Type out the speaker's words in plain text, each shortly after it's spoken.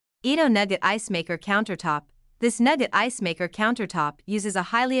Aeitto Nugget Ice Maker Countertop. This Nugget Ice Maker Countertop uses a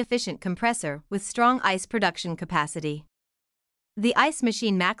highly efficient compressor with strong ice production capacity. The ice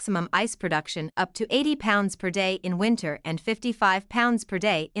machine maximum ice production up to 80 pounds per day in winter and 55 pounds per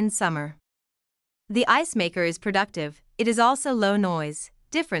day in summer. The ice maker is productive. It is also low noise.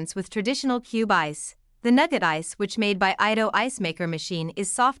 Difference with traditional cube ice. The Nugget Ice, which made by Aeitto Ice Maker machine, is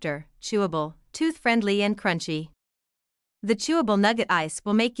softer, chewable, tooth-friendly and crunchy. The chewable Nugget Ice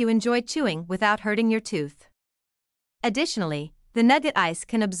will make you enjoy chewing without hurting your tooth. Additionally, the Nugget Ice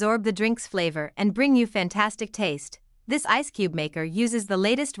can absorb the drink's flavor and bring you fantastic taste. This ice cube maker uses the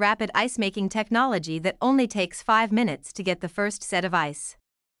latest rapid ice making technology that only takes 5 minutes to get the first set of ice.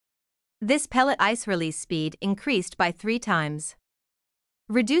 This pellet ice release speed increased by 3 times.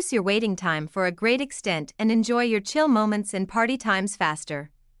 Reduce your waiting time for a great extent and enjoy your chill moments and party times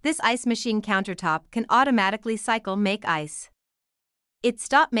faster. This ice machine countertop can automatically cycle make ice. It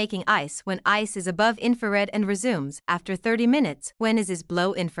stops making ice when ice is above infrared and resumes after 30 minutes when it is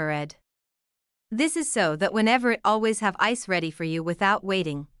below infrared. This is so that whenever it always have ice ready for you without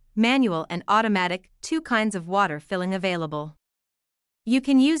waiting. Manual and automatic, 2 kinds of water filling available. You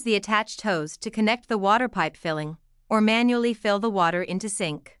can use the attached hose to connect the water pipe filling, or manually fill the water into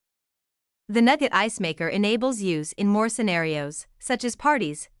sink. The Nugget Ice Maker enables use in more scenarios, such as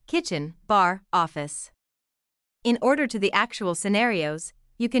parties, kitchen, bar, office. In order to the actual scenarios,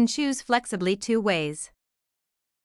 you can choose flexibly 2 ways.